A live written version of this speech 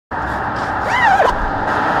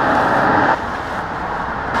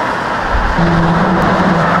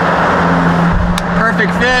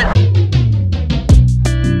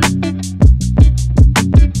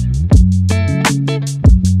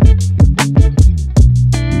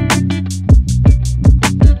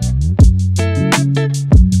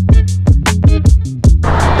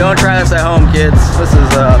this at home, kids. This is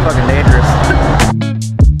fucking dangerous.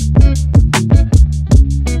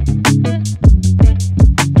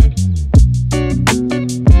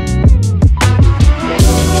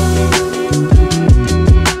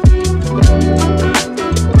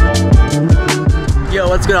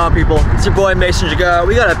 What's going on, people? It's your boy Mason Jagat.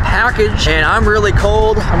 We got a package and I'm really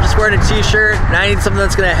cold. I'm just wearing a t-shirt and I need something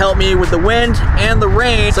that's gonna help me with the wind and the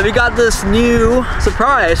rain. So we got this new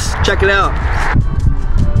surprise. Check it out.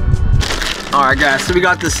 Alright guys, so we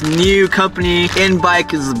got this new company.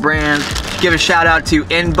 Inbike is the brand. Give a shout out to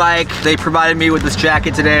Inbike. They provided me with this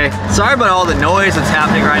jacket today. Sorry about all the noise that's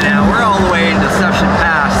happening right now. We're all the way in Deception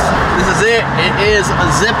Pass. This is it. It is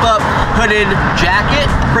a zip up hooded jacket,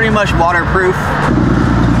 pretty much waterproof.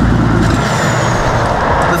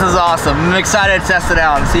 This is awesome. I'm excited to test it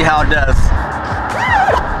out and see how it does.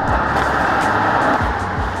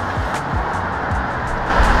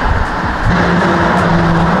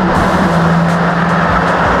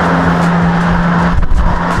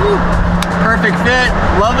 Perfect fit.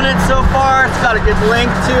 Loving it so far. It's got a good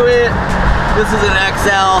length to it. This is an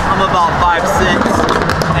XL. I'm about 5'6",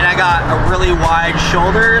 and I got a really wide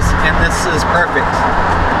shoulders, and this is perfect.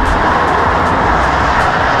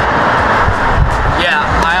 Yeah,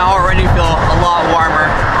 I already feel a lot warmer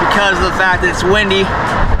because of the fact that it's windy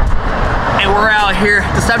and we're out here,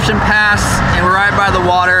 Deception Pass, and we're right by the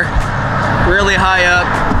water, really high up,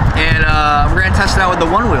 and we're gonna test it out with the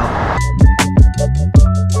one wheel.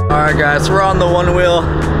 All right guys, we're on the one wheel.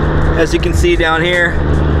 As you can see down here,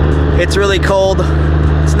 it's really cold.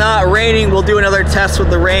 It's not raining. We'll do another test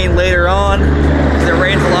with the rain later on because it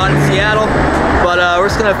rains a lot in Seattle, but we're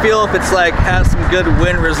just gonna feel if it's like has some good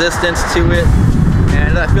wind resistance to it.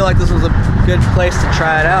 And I feel like this was a good place to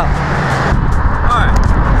try it out. Alright,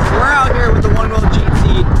 so we're out here with the one wheel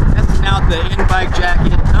GT, testing out the Inbike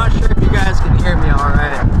jacket. Not sure if you guys can hear me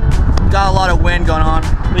alright. Got a lot of wind going on.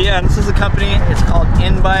 But yeah, this is a company, it's called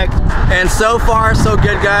Inbike. And so far, so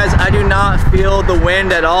good guys. I do not feel the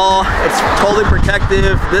wind at all. It's totally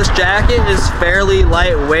protective. This jacket is fairly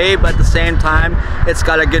lightweight, but at the same time, it's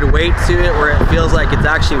got a good weight to it where it feels like it's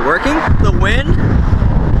actually working. The wind,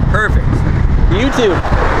 perfect. YouTube.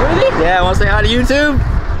 Really? Yeah, I want to say hi to YouTube.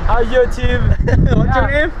 Hi YouTube. What's your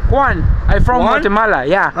name? Juan. I'm from Guatemala,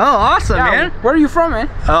 yeah. Oh, awesome, man. Where are you from, man?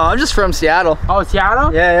 Oh, I'm just from Seattle. Oh,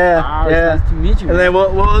 Seattle? Yeah. Nice to meet you. And then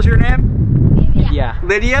what was your name? Lydia.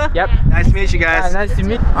 Lydia? Yep. Nice to meet you guys. Nice to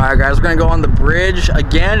meet you. Alright guys, we're gonna go on the bridge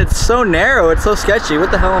again. It's so narrow, it's so sketchy.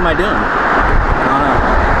 What the hell am I doing? I don't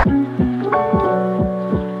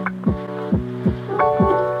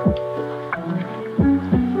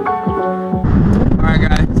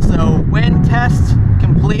know. Wind test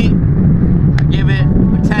complete. I give it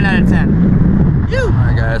a 10 out of 10.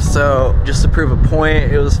 Alright guys, so just to prove a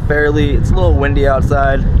point, it's a little windy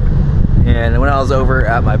outside, and when I was over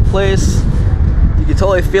at my place, you could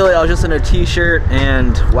totally feel it. I was just in a t-shirt,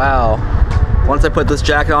 and wow, once I put this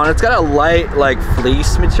jacket on, it's got a light like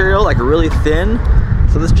fleece material, like really thin,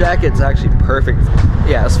 so this jacket's actually perfect.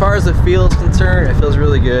 Yeah, as far as the feel is concerned, it feels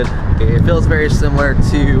really good. It feels very similar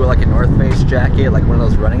to like a North Face jacket, like one of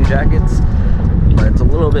those running jackets, but it's a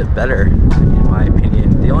little bit better in my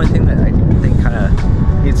opinion. The only thing that I think kind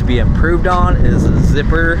of needs to be improved on is the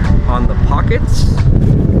zipper on the pockets.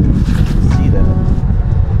 See that?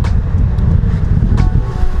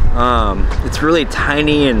 It's really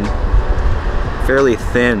tiny and fairly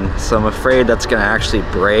thin, so I'm afraid that's gonna actually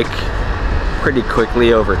break pretty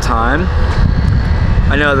quickly over time.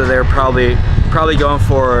 I know that they're probably going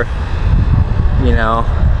for, you know,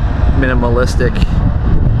 minimalistic,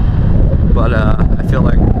 but I feel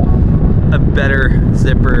like a better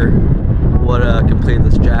zipper would complete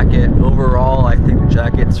this jacket. Overall, I think the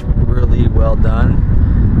jacket's really well done.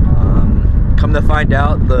 Come to find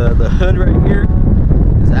out, the hood right here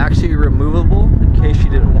is actually removable in case you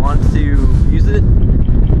didn't want to use it.